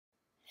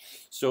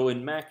So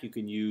in Mac, you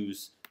can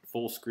use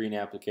full screen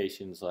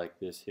applications like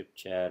this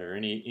HipChat or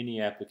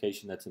any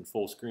application that's in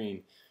full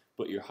screen,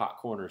 but your hot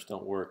corners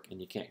don't work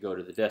and you can't go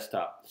to the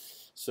desktop.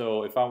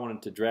 So if I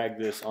wanted to drag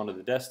this onto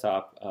the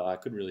desktop, I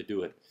couldn't really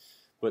do it.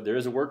 But there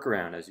is a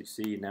workaround. As you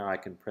see, now I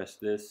can press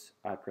this.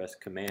 I press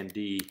Command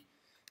D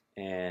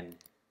and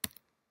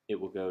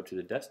it will go to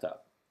the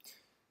desktop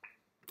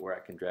where I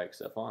can drag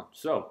stuff on.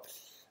 So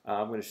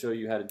I'm going to show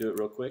you how to do it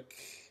real quick.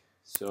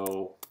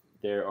 So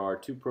there are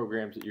two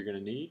programs that you're going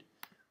to need.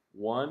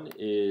 One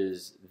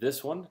is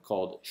this one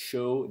called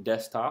Show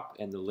Desktop,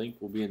 and the link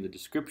will be in the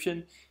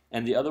description.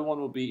 And the other one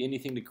will be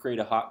anything to create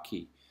a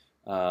hotkey.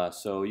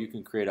 So you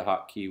can create a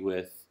hotkey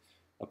with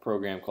a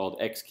program called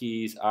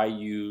Xkeys. I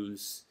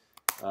use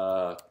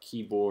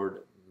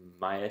Keyboard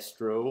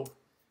Maestro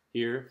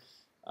here.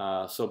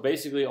 So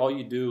basically all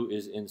you do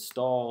is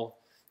install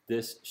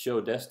this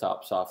Show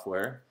Desktop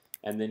software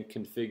and then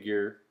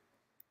configure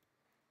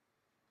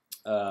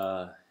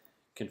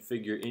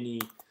any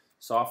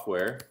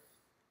software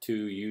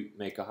to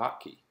make a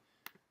hotkey.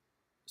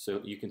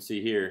 So you can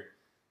see here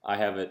I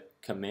have it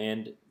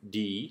Command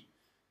D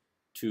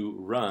to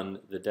run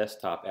the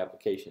desktop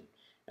application,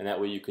 and that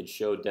way you can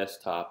show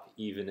desktop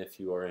even if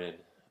you are in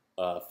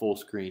full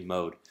screen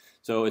mode.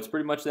 So it's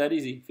pretty much that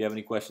easy. If you have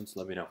any questions,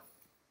 let me know.